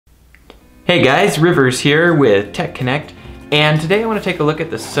Hey guys, Rivers here with Tech Connect, and today I want to take a look at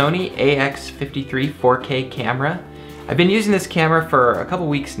the Sony AX53 4K camera. I've been using this camera for a couple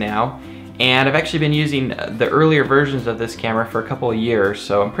weeks now, and I've actually been using the earlier versions of this camera for a couple of years,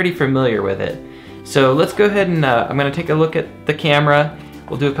 so I'm pretty familiar with it. So let's go ahead and I'm going to take a look at the camera.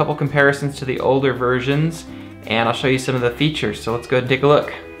 We'll do a couple comparisons to the older versions, and I'll show you some of the features, so let's go ahead and take a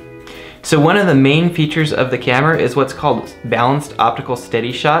look. So one of the main features of the camera is what's called balanced optical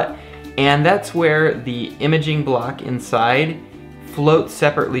steady shot. And that's where the imaging block inside floats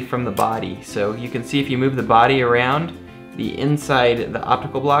separately from the body. So you can see if you move the body around, the inside, the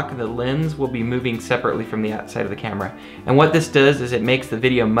optical block, the lens will be moving separately from the outside of the camera. And what this does is it makes the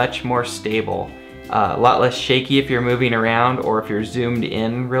video much more stable. A lot less shaky if you're moving around or if you're zoomed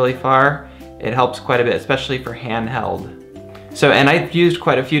in really far. It helps quite a bit, especially for handheld. So, and I've used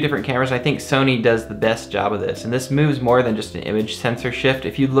quite a few different cameras. I think Sony does the best job of this, and this moves more than just an image sensor shift.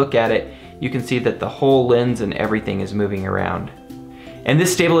 If you look at it, you can see that the whole lens and everything is moving around. And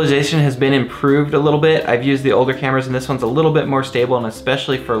this stabilization has been improved a little bit. I've used the older cameras, and this one's a little bit more stable, and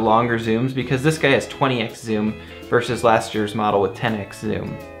especially for longer zooms, because this guy has 20x zoom versus last year's model with 10x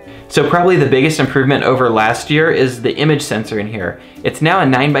zoom. So probably the biggest improvement over last year is the image sensor in here. It's now a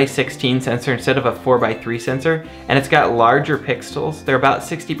 9x16 sensor instead of a 4x3 sensor, and it's got larger pixels. They're about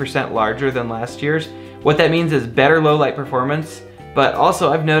 60% larger than last year's. What that means is better low light performance, but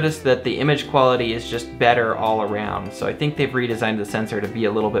also I've noticed that the image quality is just better all around. So I think they've redesigned the sensor to be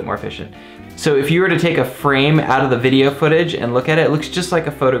a little bit more efficient. So if you were to take a frame out of the video footage and look at it, it looks just like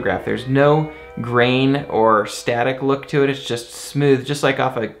a photograph. There's no grain or static look to it. It's just smooth, just like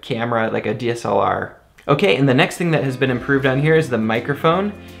off a camera, like a DSLR. Okay, and the next thing that has been improved on here is the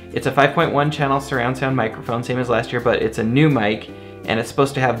microphone. It's a 5.1 channel surround sound microphone, same as last year, but it's a new mic, and it's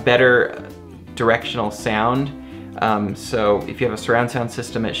supposed to have better directional sound. So if you have a surround sound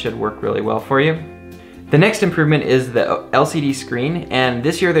system, it should work really well for you. The next improvement is the LCD screen, and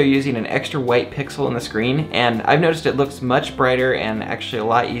this year they're using an extra white pixel in the screen, and I've noticed it looks much brighter and actually a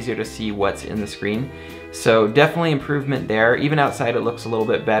lot easier to see what's in the screen. So definitely improvement there. Even outside it looks a little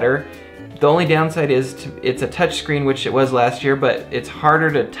bit better. The only downside is it's a touch screen, which it was last year, but it's harder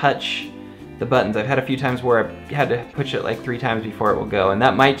to touch the buttons. I've had a few times where I've had to push it like 3 times before it will go, and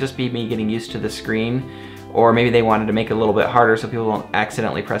that might just be me getting used to the screen. Or maybe they wanted to make it a little bit harder so people don't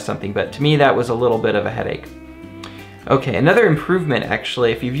accidentally press something, but to me that was a little bit of a headache. Okay, another improvement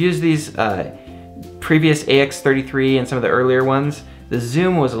actually, if you've used these previous AX33 and some of the earlier ones, the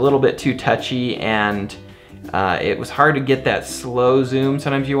zoom was a little bit too touchy, and it was hard to get that slow zoom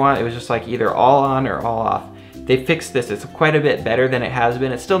sometimes you want. It was just like either all on or all off. They fixed this. It's quite a bit better than it has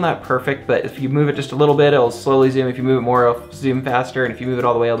been. It's still not perfect, but if you move it just a little bit, it'll slowly zoom. If you move it more, it'll zoom faster, and if you move it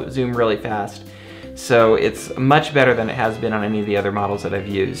all the way, it'll zoom really fast. So it's much better than it has been on any of the other models that I've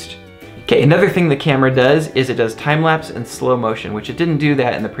used. Okay, another thing the camera does is it does time-lapse and slow motion, which it didn't do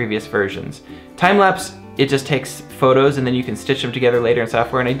that in the previous versions. Time-lapse, it just takes photos and then you can stitch them together later in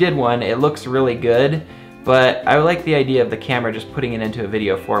software, and I did one. It looks really good, but I like the idea of the camera just putting it into a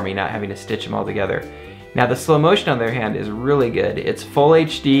video for me, not having to stitch them all together. Now the slow motion on the other hand is really good. It's full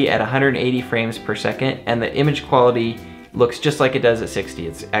HD at 180 frames per second, and the image quality looks just like it does at 60.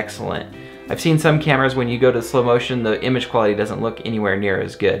 It's excellent. I've seen some cameras when you go to slow motion, the image quality doesn't look anywhere near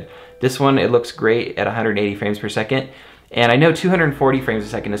as good. This one, it looks great at 180 frames per second. And I know 240 frames a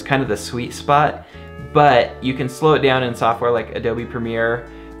second is kind of the sweet spot, but you can slow it down in software like Adobe Premiere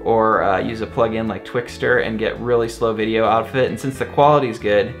or use a plugin like Twixtor and get really slow video out of it. And since the quality is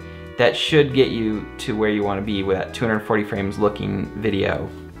good, that should get you to where you want to be with that 240 frames looking video.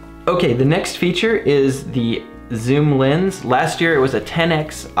 Okay, the next feature is the zoom lens. Last year it was a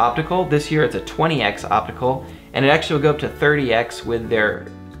 10x optical, this year it's a 20x optical, and it actually will go up to 30x with their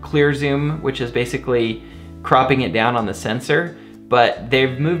clear zoom, which is basically cropping it down on the sensor. But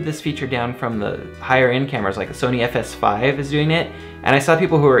they've moved this feature down from the higher end cameras, like the Sony FS5 is doing it, and I saw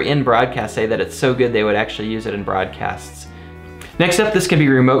people who are in broadcast say that it's so good they would actually use it in broadcasts. Next up, this can be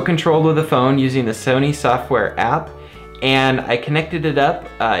remote controlled with a phone using the Sony software app. And I connected it up,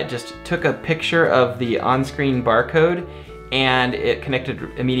 just took a picture of the on-screen barcode, and it connected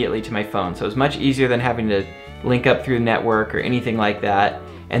immediately to my phone. So it was much easier than having to link up through the network or anything like that.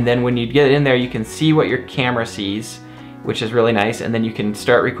 And then when you get in there, you can see what your camera sees, which is really nice, and then you can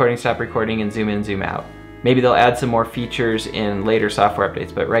start recording, stop recording, and zoom in, zoom out. Maybe they'll add some more features in later software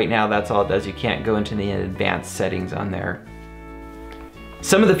updates, but right now that's all it does. You can't go into the advanced settings on there.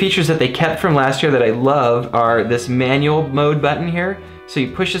 Some of the features that they kept from last year that I love are this manual mode button here. So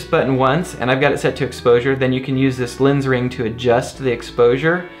you push this button once, and I've got it set to exposure, then you can use this lens ring to adjust the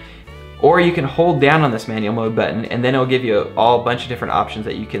exposure. Or you can hold down on this manual mode button and then it'll give you a bunch of different options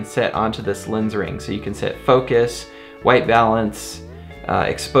that you can set onto this lens ring. So you can set focus, white balance,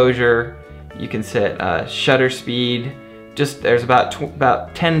 exposure, you can set shutter speed. There's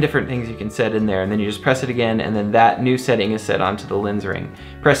about 10 different things you can set in there, and then you just press it again and then that new setting is set onto the lens ring.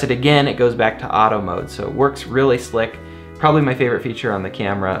 Press it again, it goes back to auto mode. So it works really slick. Probably my favorite feature on the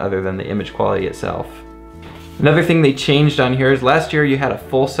camera other than the image quality itself. Another thing they changed on here is last year you had a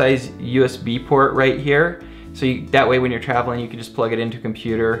full-size USB port right here. So that way when you're traveling you can just plug it into a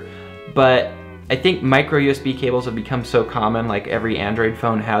computer. But I think micro USB cables have become so common, like every Android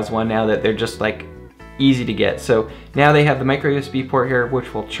phone has one now, that they're just like easy to get. So now they have the micro USB port here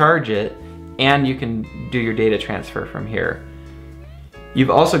which will charge it and you can do your data transfer from here.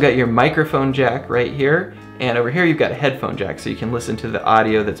 You've also got your microphone jack right here, and over here you've got a headphone jack so you can listen to the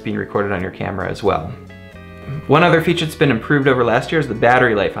audio that's being recorded on your camera as well. One other feature that's been improved over last year is the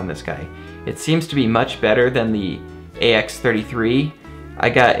battery life on this guy. It seems to be much better than the AX33.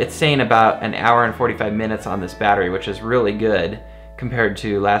 It's saying about an hour and 45 minutes on this battery, which is really good compared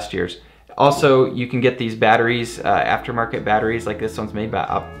to last year's. Also, you can get these batteries, aftermarket batteries, like this one's made by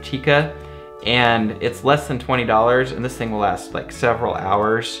Optica, and it's less than $20, and this thing will last like several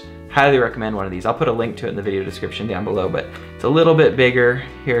hours. Highly recommend one of these. I'll put a link to it in the video description down below, but it's a little bit bigger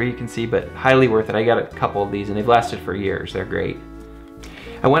here, you can see, but highly worth it. I got a couple of these and they've lasted for years. They're great.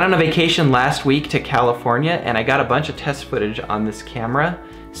 I went on a vacation last week to California and I got a bunch of test footage on this camera.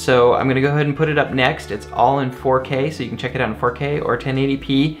 So I'm gonna go ahead and put it up next. It's all in 4K, so you can check it out in 4K or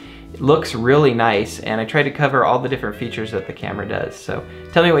 1080p. It looks really nice, and I tried to cover all the different features that the camera does. So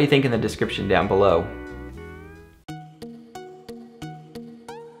tell me what you think in the description down below.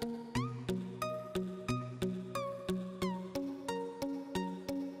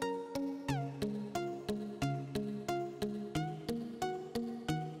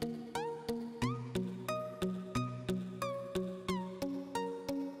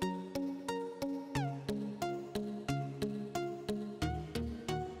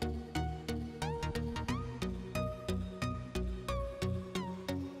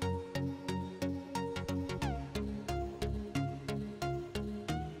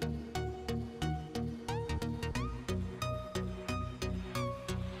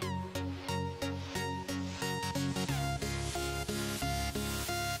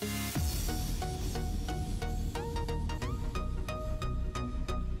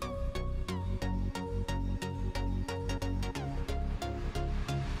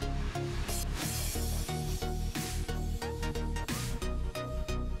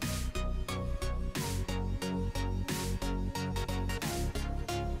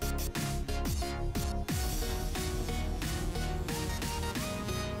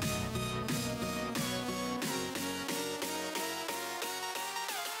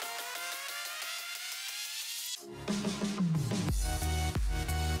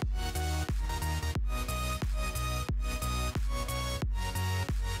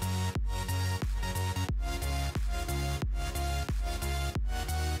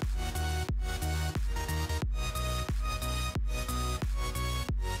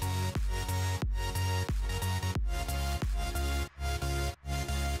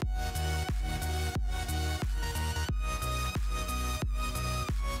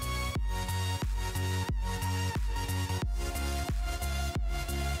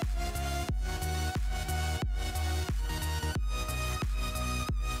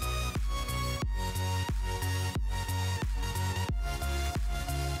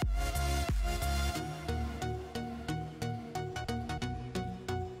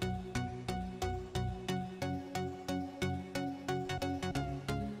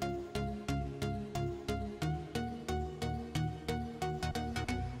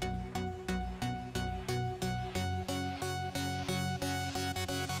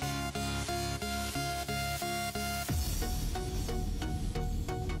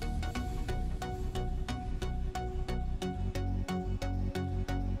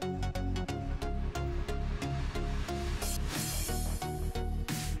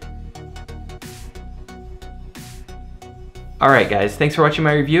 Alright guys, thanks for watching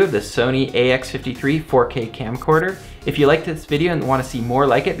my review of the Sony AX53 4K camcorder. If you liked this video and want to see more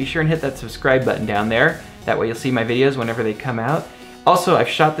like it, be sure and hit that subscribe button down there. That way you'll see my videos whenever they come out. Also, I've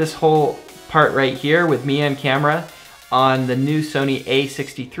shot this whole part right here with me on camera on the new Sony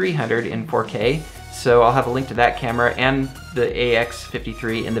A6300 in 4K. So I'll have a link to that camera and the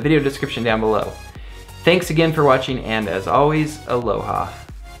AX53 in the video description down below. Thanks again for watching, and as always, aloha.